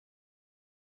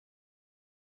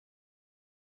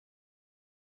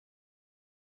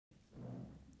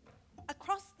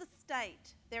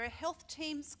state, there are health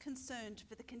teams concerned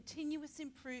for the continuous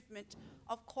improvement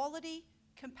of quality,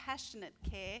 compassionate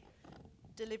care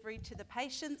delivery to the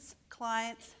patients,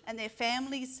 clients, and their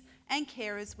families and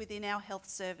carers within our health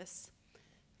service.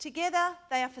 Together,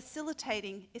 they are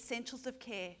facilitating essentials of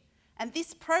care, and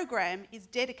this program is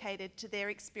dedicated to their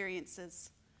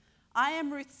experiences. I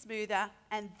am Ruth Smoother,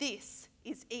 and this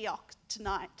is EOC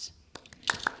Tonight.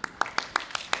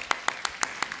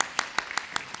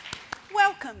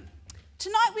 Welcome.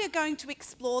 Tonight we are going to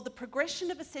explore the progression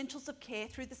of essentials of care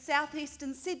through the South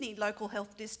Eastern Sydney Local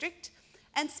Health District,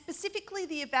 and specifically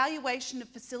the evaluation of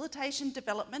facilitation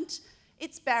development,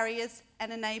 its barriers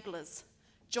and enablers.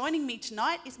 Joining me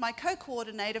tonight is my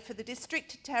co-coordinator for the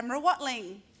district, Tamera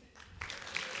Watling.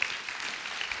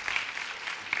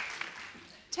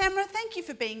 Tamera, thank you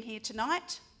for being here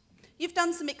tonight. You've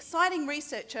done some exciting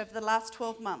research over the last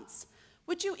 12 months.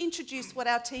 Would you introduce what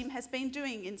our team has been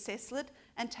doing in Cesslet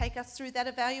and take us through that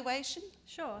evaluation?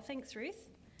 Sure, thanks Ruth.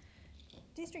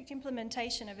 District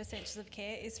implementation of Essentials of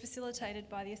Care is facilitated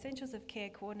by the Essentials of Care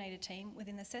Coordinator team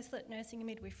within the Cesslet Nursing and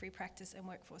Midwifery Practice and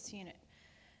Workforce Unit.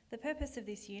 The purpose of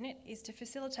this unit is to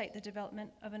facilitate the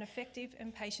development of an effective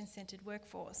and patient-centred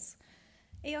workforce.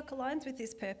 EOC aligns with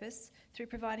this purpose through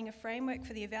providing a framework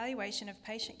for the evaluation of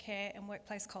patient care and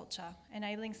workplace culture,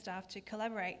 enabling staff to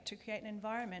collaborate to create an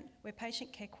environment where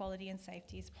patient care quality and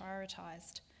safety is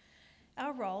prioritised.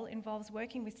 Our role involves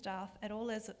working with staff at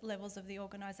all levels of the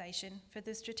organisation for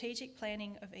the strategic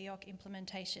planning of EOC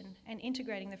implementation and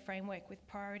integrating the framework with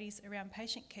priorities around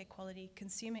patient care quality,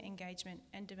 consumer engagement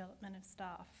and development of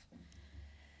staff.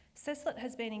 Cesslet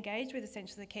has been engaged with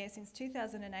Essentials of Care since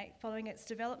 2008 following its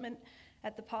development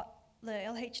at the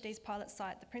LHD's pilot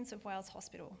site, the Prince of Wales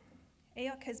Hospital.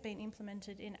 EOC has been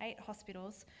implemented in 8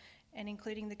 hospitals and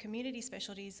including the community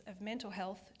specialties of mental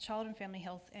health, child and family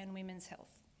health and women's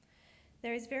health.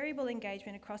 There is variable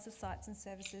engagement across the sites and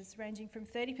services ranging from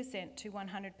 30% to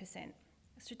 100%.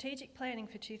 Strategic planning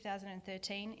for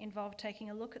 2013 involved taking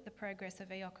a look at the progress of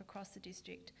EOC across the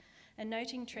district and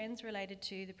noting trends related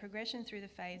to the progression through the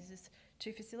phases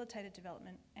to facilitated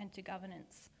development and to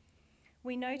governance.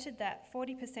 We noted that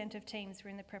 40% of teams were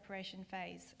in the preparation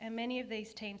phase, and many of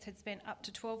these teams had spent up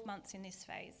to 12 months in this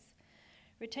phase.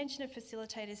 Retention of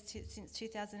facilitators since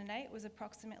 2008 was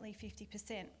approximately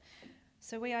 50%.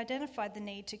 So we identified the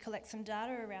need to collect some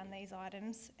data around these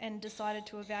items and decided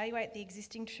to evaluate the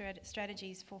existing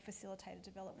strategies for facilitated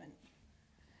development.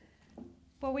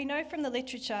 Well, we know from the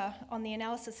literature on the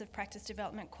analysis of practice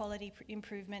development, quality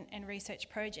improvement and research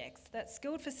projects that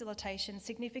skilled facilitation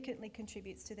significantly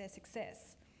contributes to their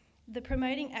success. The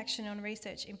Promoting Action on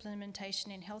Research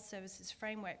Implementation in Health Services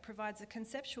framework provides a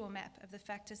conceptual map of the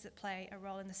factors that play a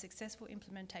role in the successful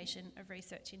implementation of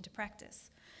research into practice.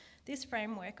 This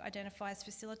framework identifies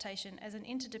facilitation as an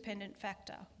interdependent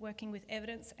factor, working with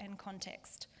evidence and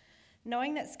context.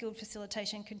 Knowing that skilled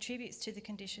facilitation contributes to the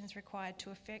conditions required to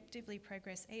effectively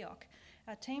progress EOC,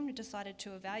 our team decided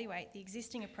to evaluate the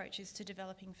existing approaches to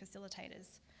developing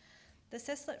facilitators. The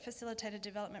Cesslet Facilitator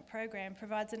Development Program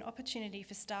provides an opportunity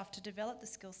for staff to develop the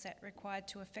skill set required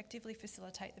to effectively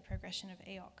facilitate the progression of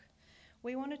EOC.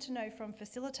 We wanted to know from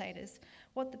facilitators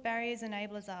what the barriers and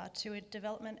enablers are to a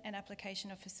development and application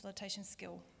of facilitation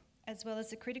skill, as well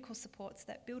as the critical supports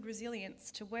that build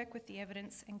resilience to work with the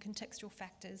evidence and contextual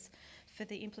factors for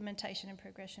the implementation and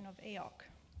progression of EOC.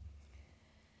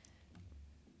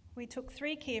 We took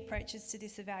 3 key approaches to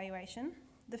this evaluation.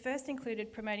 The first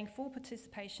included promoting full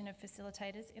participation of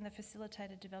facilitators in the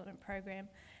Facilitator Development Program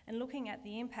and looking at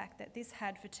the impact that this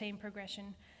had for team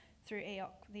progression through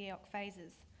the EOC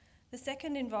phases. The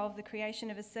second involved the creation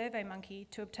of a survey monkey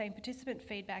to obtain participant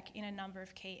feedback in a number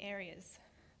of key areas.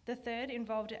 The third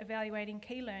involved evaluating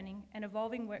key learning and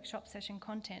evolving workshop session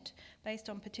content based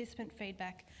on participant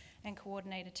feedback and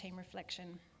coordinator team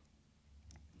reflection.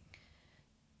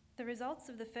 The results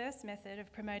of the first method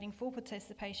of promoting full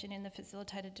participation in the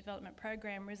Facilitated Development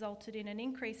Program resulted in an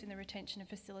increase in the retention of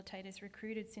facilitators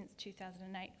recruited since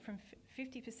 2008 from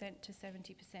 50% to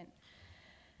 70%.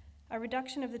 A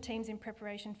reduction of the teams in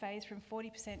preparation phase from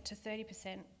 40% to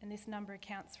 30%, and this number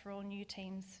accounts for all new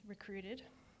teams recruited,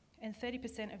 and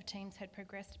 30% of teams had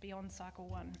progressed beyond cycle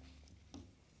 1.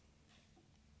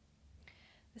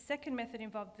 The second method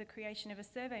involved the creation of a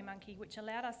survey monkey, which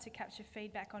allowed us to capture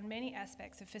feedback on many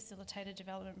aspects of facilitated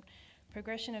development,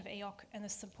 progression of EOC, and the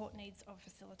support needs of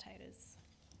facilitators.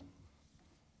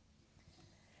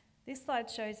 This slide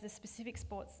shows the specific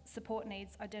support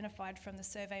needs identified from the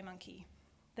survey monkey.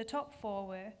 The top 4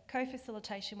 were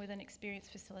co-facilitation with an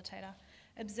experienced facilitator,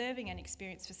 observing an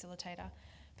experienced facilitator,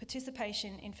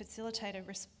 participation in facilitator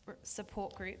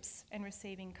support groups, and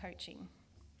receiving coaching.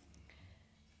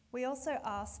 We also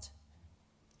asked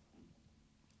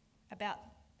about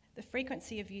the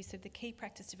frequency of use of the key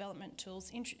practice development tools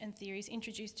and theories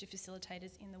introduced to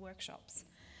facilitators in the workshops.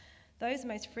 Those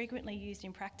most frequently used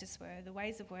in practice were the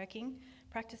ways of working,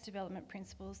 practice development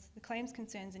principles, the claims,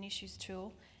 concerns and issues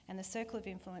tool, and the circle of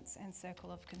influence and circle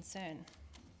of concern.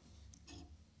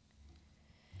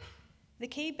 The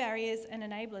key barriers and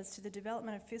enablers to the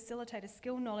development of facilitator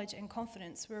skill, knowledge and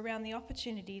confidence were around the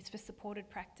opportunities for supported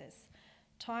practice,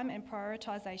 time and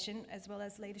prioritisation, as well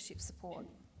as leadership support.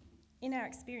 In our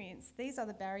experience, these are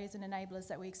the barriers and enablers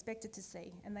that we expected to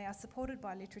see, and they are supported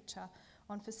by literature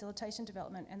on facilitation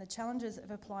development and the challenges of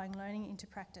applying learning into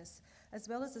practice, as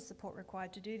well as the support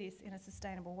required to do this in a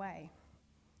sustainable way.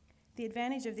 The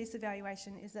advantage of this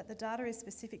evaluation is that the data is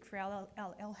specific for our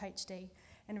LHD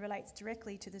and relates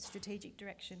directly to the strategic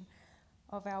direction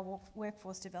of our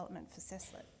workforce development for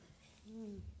CESLIT.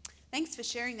 Thanks for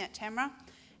sharing that, Tamera.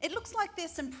 It looks like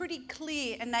there's some pretty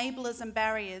clear enablers and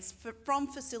barriers from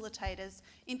facilitators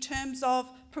in terms of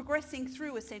progressing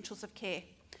through essentials of care.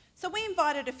 So we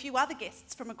invited a few other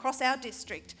guests from across our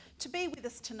district to be with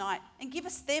us tonight and give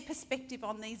us their perspective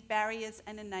on these barriers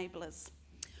and enablers.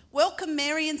 Welcome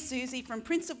Mary and Susie from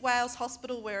Prince of Wales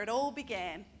Hospital, where it all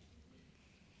began.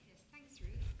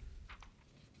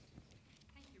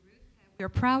 We are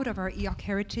proud of our EOC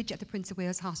heritage at the Prince of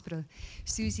Wales Hospital.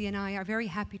 Susie and I are very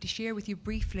happy to share with you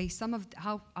briefly some of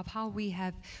how we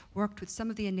have worked with some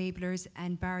of the enablers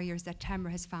and barriers that Tamera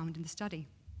has found in the study.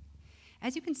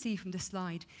 As you can see from the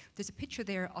slide, there's a picture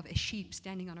there of a sheep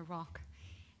standing on a rock.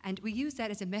 And we use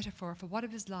that as a metaphor for what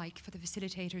it was like for the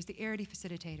facilitators, the early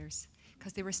facilitators,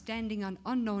 because they were standing on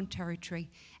unknown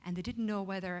territory and they didn't know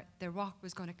whether the rock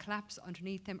was going to collapse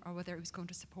underneath them or whether it was going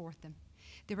to support them.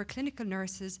 They were clinical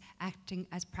nurses acting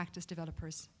as practice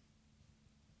developers.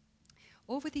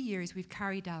 Over the years, we've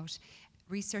carried out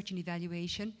research and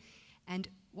evaluation, and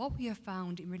what we have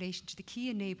found in relation to the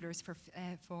key enablers for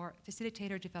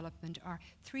facilitator development are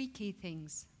three key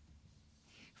things.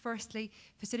 Firstly,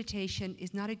 facilitation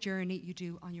is not a journey you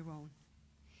do on your own.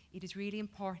 It is really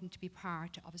important to be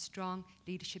part of a strong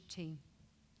leadership team.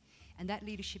 And that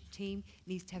leadership team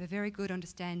needs to have a very good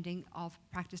understanding of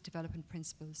practice development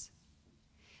principles.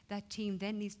 That team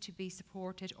then needs to be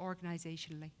supported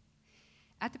organisationally.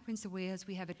 At the Prince of Wales,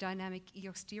 we have a dynamic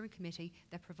EOC steering committee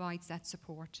that provides that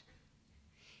support.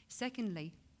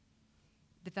 Secondly,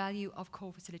 the value of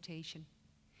co-facilitation.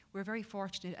 We're very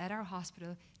fortunate at our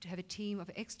hospital to have a team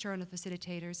of external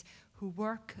facilitators who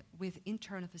work with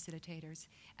internal facilitators,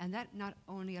 and that not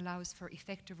only allows for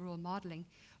effective role modelling,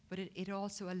 but it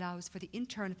also allows for the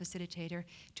internal facilitator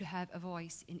to have a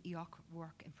voice in EOC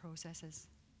work and processes.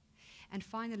 And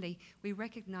finally, we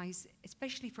recognise,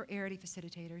 especially for early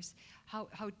facilitators, how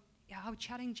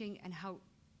challenging and how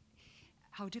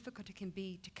difficult it can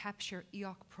be to capture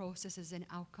EOC processes and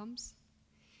outcomes.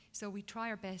 So we try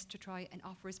our best to try and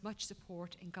offer as much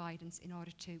support and guidance in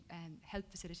order to help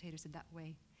facilitators in that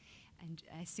way. And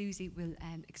Susie will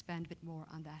expand a bit more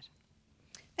on that.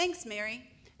 Thanks, Mary.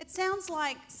 It sounds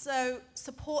like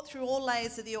support through all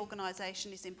layers of the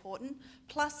organisation is important,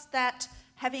 plus that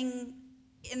having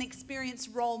an experienced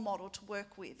role model to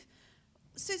work with.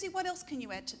 Susie, what else can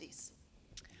you add to this?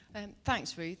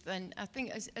 Thanks, Ruth. And I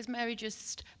think, as Mary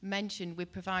just mentioned, we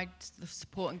provide the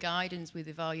support and guidance with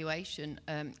evaluation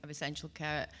of essential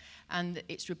care and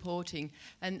its reporting.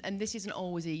 And this isn't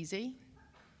always easy.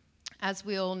 As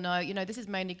we all know, this has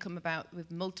mainly come about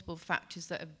with multiple factors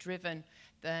that have driven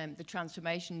the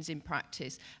transformations in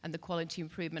practice and the quality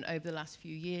improvement over the last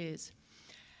few years.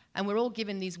 And we're all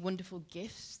given these wonderful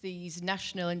gifts, these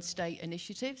national and state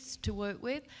initiatives to work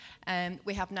with.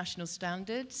 We have national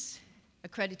standards,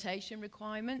 accreditation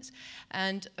requirements,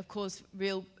 and of course,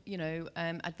 real,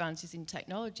 advances in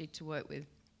technology to work with.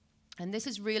 And this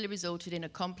has really resulted in a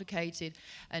complicated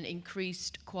and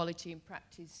increased quality and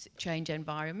practice change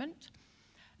environment.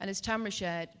 And as Tamera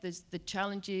shared, there's the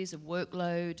challenges of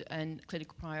workload and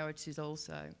clinical priorities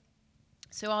also.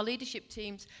 So our leadership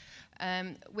teams,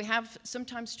 we have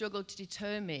sometimes struggled to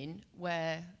determine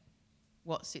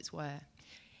what sits where.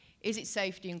 Is it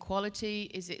safety and quality?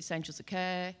 Is it essentials of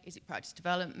care? Is it practice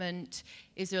development?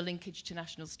 Is there a linkage to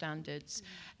national standards?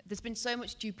 There's been so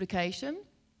much duplication,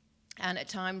 and at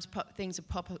times things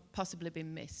have possibly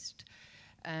been missed.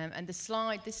 And this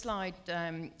slide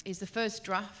is the first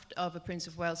draft of a Prince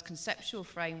of Wales conceptual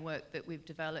framework that we've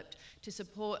developed to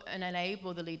support and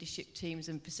enable the leadership teams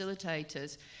and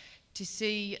facilitators to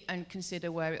see and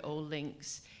consider where it all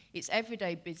links. It's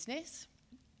everyday business.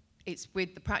 It's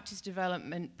with the practice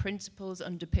development principles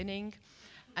underpinning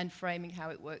and framing how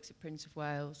it works at Prince of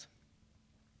Wales.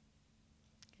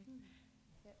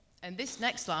 And this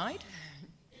next slide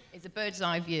is a bird's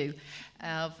eye view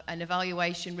of an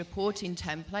evaluation reporting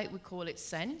template. We call it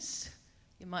SENSE.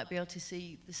 You might be able to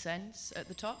see the SENSE at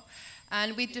the top.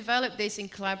 And we developed this in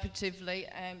collaboratively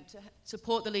to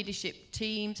support the leadership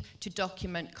teams to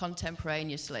document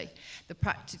contemporaneously the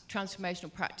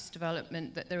transformational practice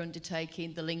development that they're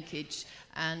undertaking, the linkage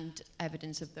and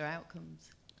evidence of their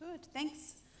outcomes. Good,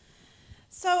 thanks.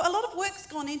 So a lot of work's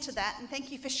gone into that, and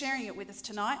thank you for sharing it with us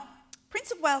tonight.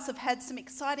 Prince of Wales have had some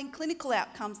exciting clinical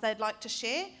outcomes they'd like to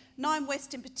share. 9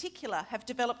 West in particular have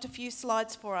developed a few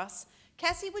slides for us.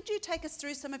 Cassie, would you take us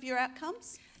through some of your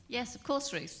outcomes? Yes, of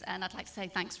course, Ruth, and I'd like to say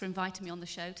thanks for inviting me on the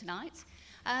show tonight.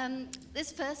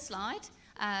 This first slide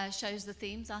shows the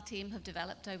themes our team have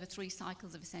developed over 3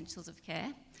 cycles of essentials of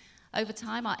care. Over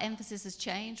time, our emphasis has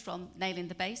changed from nailing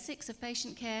the basics of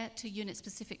patient care to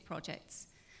unit-specific projects.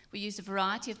 We used a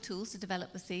variety of tools to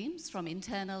develop the themes, from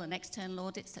internal and external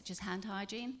audits such as hand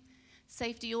hygiene,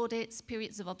 safety audits,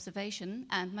 periods of observation,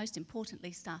 and most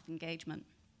importantly, staff engagement.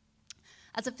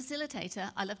 As a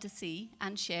facilitator, I love to see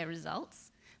and share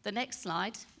results. The next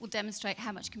slide will demonstrate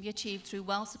how much can be achieved through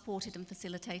well-supported and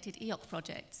facilitated EOC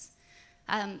projects.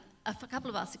 A couple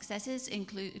of our successes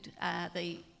include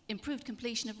the improved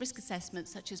completion of risk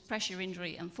assessments such as pressure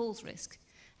injury and falls risk.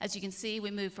 As you can see,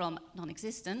 we moved from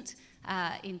non-existent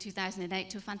in 2008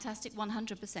 to a fantastic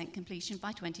 100% completion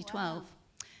by 2012. Wow.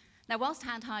 Now, whilst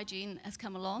hand hygiene has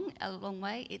come a long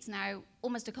way, it's now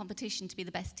almost a competition to be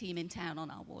the best team in town on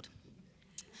our ward.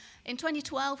 In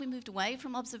 2012, we moved away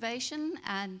from observation,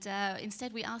 and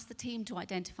instead we asked the team to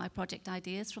identify project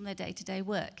ideas from their day-to-day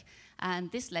work,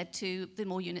 and this led to the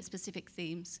more unit-specific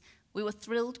themes. We were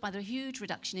thrilled by the huge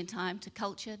reduction in time to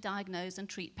culture, diagnose and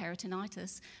treat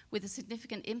peritonitis, with a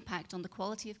significant impact on the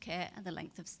quality of care and the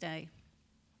length of stay.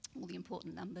 All the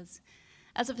important numbers.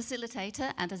 As a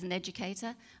facilitator and as an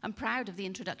educator, I'm proud of the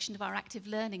introduction of our active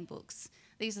learning books.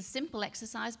 These are simple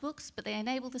exercise books, but they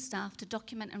enable the staff to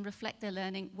document and reflect their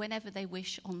learning whenever they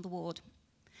wish on the ward.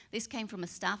 This came from a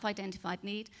staff-identified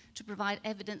need to provide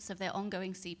evidence of their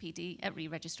ongoing CPD at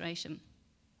re-registration.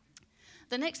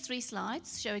 The next 3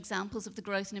 slides show examples of the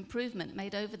growth and improvement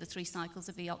made over the 3 cycles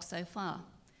of EOC so far.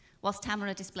 Whilst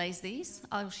Tamera displays these,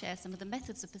 I will share some of the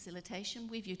methods of facilitation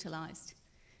we've utilised.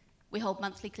 We hold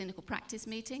monthly clinical practice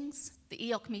meetings. The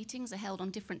EOC meetings are held on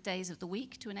different days of the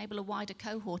week to enable a wider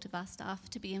cohort of our staff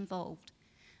to be involved.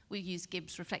 We use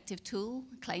Gibbs' reflective tool,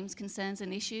 claims, concerns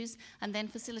and issues, and then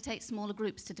facilitate smaller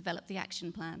groups to develop the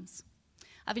action plans.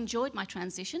 I've enjoyed my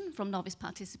transition from novice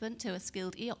participant to a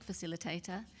skilled EOC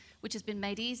facilitator, which has been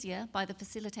made easier by the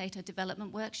Facilitator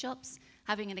Development workshops,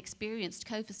 having an experienced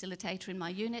co-facilitator in my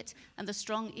unit, and the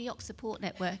strong EOC support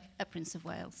network at Prince of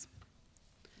Wales.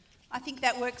 I think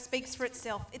that work speaks for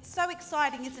itself. It's so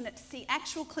exciting, isn't it, to see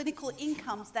actual clinical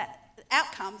outcomes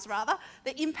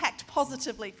that impact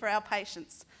positively for our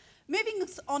patients. Moving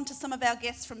on to some of our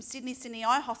guests from Sydney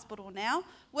Eye Hospital now.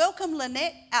 Welcome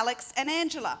Lynette, Alex and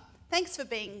Angela. Thanks for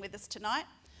being with us tonight.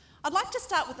 I'd like to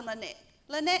start with Lynette.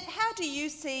 Lynette, how do you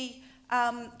see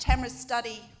Tamera's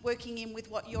study working in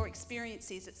with what your experience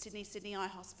is at Sydney Eye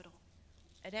Hospital?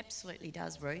 It absolutely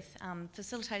does, Ruth.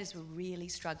 Facilitators were really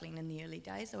struggling in the early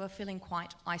days. They were feeling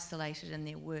quite isolated in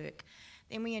their work.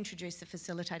 Then we introduced the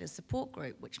Facilitator Support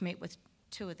Group, which met with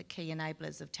 2 of the key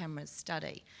enablers of Tamera's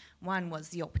study. One was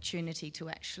the opportunity to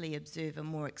actually observe a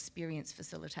more experienced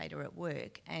facilitator at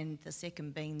work, and the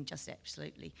second being just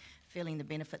absolutely feeling the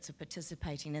benefits of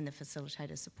participating in the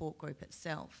Facilitator Support Group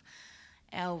itself.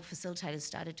 Our facilitators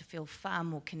started to feel far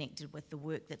more connected with the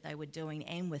work that they were doing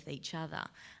and with each other.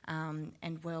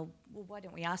 Well, why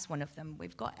don't we ask one of them?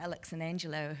 We've got Alex and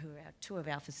Angela, who are 2 of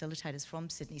our facilitators from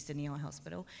Sydney Eye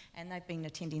Hospital, and they've been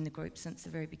attending the group since the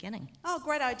very beginning. Oh,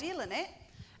 great idea, Lynette.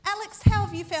 Alex, how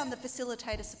have you found the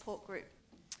Facilitator Support Group?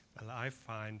 Well, I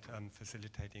find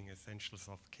facilitating essentials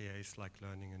of care is like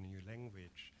learning a new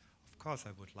language. Of course,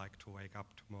 I would like to wake up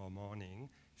tomorrow morning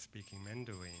speaking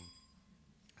Mandarin.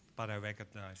 But I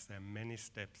recognize there are many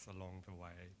steps along the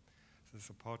way. The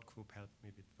support group helped me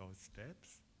with those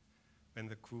steps. When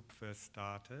the group first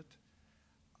started,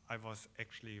 I was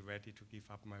actually ready to give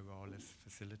up my role as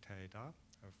facilitator.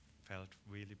 I felt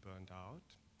really burned out.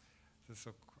 The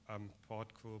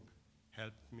support group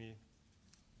helped me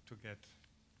to get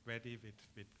ready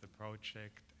with the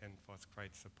project and was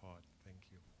great support. Thank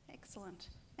you. Excellent.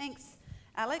 Thanks,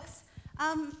 Alex.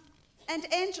 And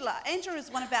Angela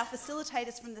is one of our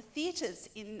facilitators from the theatres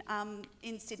in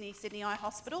Sydney Eye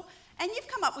Hospital, and you've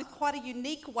come up with quite a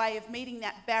unique way of meeting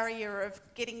that barrier of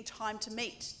getting time to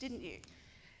meet, didn't you?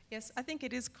 Yes, I think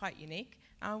it is quite unique.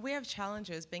 We have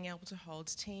challenges being able to hold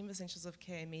team Essentials of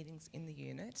Care meetings in the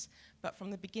unit, but from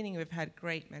the beginning we've had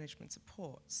great management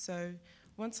support. So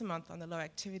once a month on the low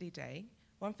activity day,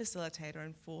 one facilitator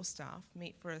and 4 staff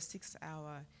meet for a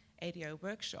 6-hour ADO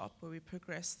workshop where we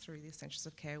progress through the Essentials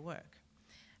of Care work.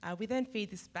 We then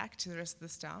feed this back to the rest of the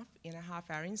staff in a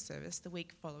half-hour in-service the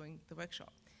week following the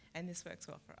workshop, and this works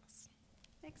well for us.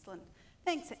 Excellent.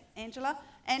 Thanks, Angela.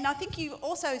 And I think you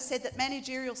also said that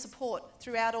managerial support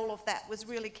throughout all of that was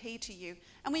really key to you.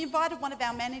 And we invited one of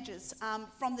our managers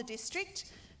from the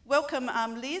district. Welcome,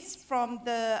 Liz, from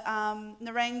the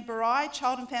Narang Barai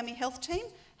Child and Family Health Team.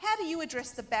 How do you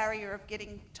address the barrier of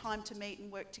getting time to meet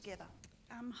and work together?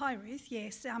 Hi Ruth,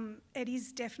 yes, it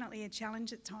is definitely a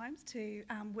challenge at times to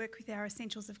work with our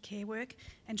Essentials of Care work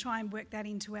and try and work that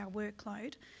into our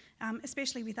workload,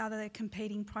 especially with other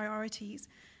competing priorities.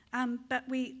 But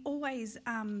we always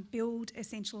build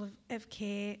Essential of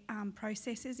Care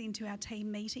processes into our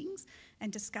team meetings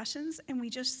and discussions, and we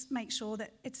just make sure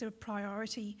that it's a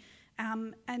priority.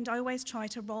 And I always try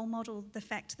to role model the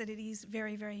fact that it is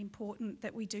very, very important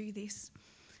that we do this.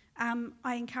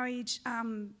 I encourage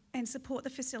and support the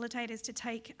facilitators to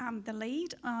take the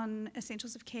lead on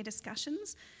Essentials of Care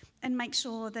discussions and make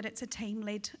sure that it's a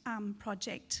team-led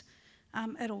project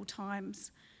at all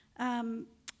times.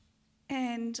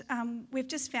 And we've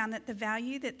just found that the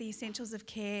value that the Essentials of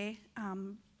Care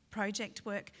project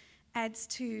work adds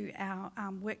to our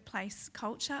workplace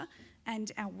culture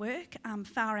and our work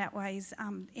far outweighs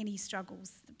any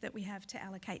struggles that we have to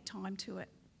allocate time to it.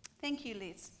 Thank you,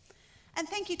 Liz. And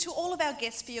thank you to all of our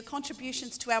guests for your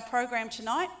contributions to our program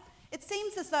tonight. It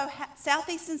seems as though South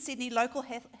Eastern Sydney Local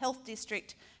Health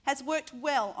District has worked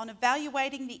well on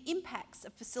evaluating the impacts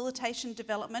of facilitation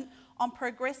development on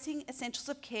progressing Essentials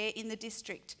of Care in the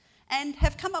district and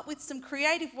have come up with some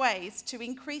creative ways to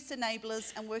increase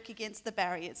enablers and work against the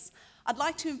barriers. I'd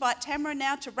like to invite Tamera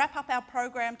now to wrap up our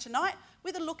program tonight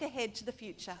with a look ahead to the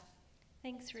future.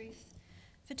 Thanks, Ruth.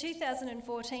 For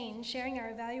 2014, sharing our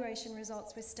evaluation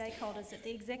results with stakeholders at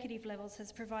the executive levels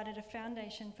has provided a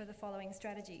foundation for the following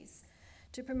strategies: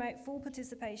 to promote full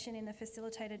participation in the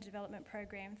Facilitator Development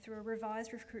Program through a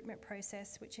revised recruitment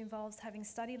process which involves having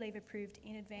study leave approved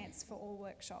in advance for all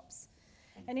workshops.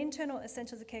 An internal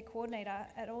Essentials of Care coordinator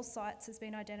at all sites has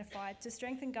been identified to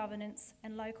strengthen governance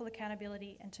and local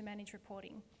accountability and to manage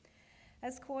reporting.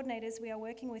 As coordinators, we are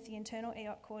working with the internal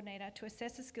EOC coordinator to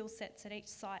assess the skill sets at each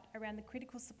site around the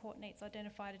critical support needs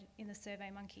identified in the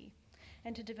SurveyMonkey,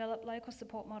 and to develop local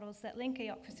support models that link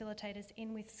EOC facilitators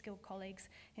in with skilled colleagues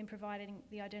in providing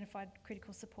the identified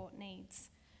critical support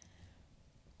needs.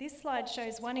 This slide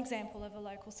shows one example of a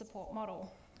local support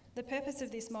model. The purpose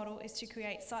of this model is to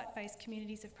create site-based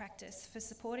communities of practice for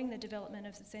supporting the development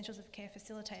of Essentials of Care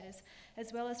facilitators,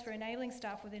 as well as for enabling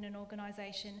staff within an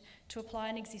organisation to apply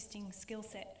an existing skill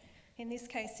set. In this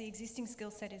case, the existing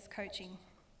skill set is coaching.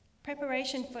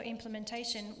 Preparation for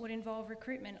implementation would involve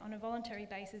recruitment on a voluntary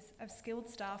basis of skilled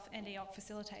staff and EOC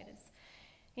facilitators.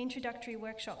 Introductory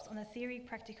workshops on the theory,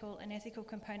 practical and ethical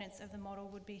components of the model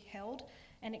would be held,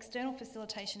 and external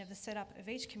facilitation of the setup of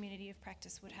each community of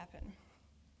practice would happen.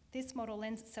 This model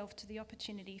lends itself to the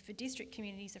opportunity for district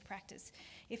communities of practice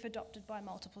if adopted by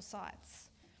multiple sites.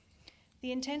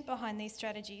 The intent behind these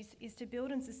strategies is to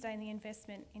build and sustain the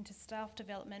investment into staff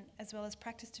development as well as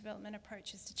practice development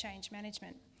approaches to change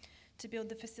management, to build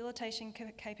the facilitation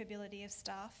capability of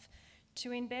staff, to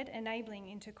embed enabling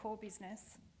into core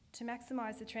business, to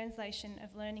maximise the translation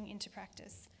of learning into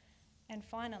practice, and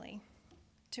finally,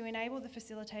 to enable the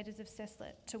facilitators of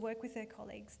CESLIT to work with their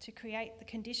colleagues to create the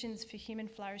conditions for human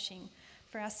flourishing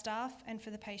for our staff and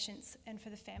for the patients and for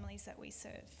the families that we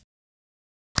serve.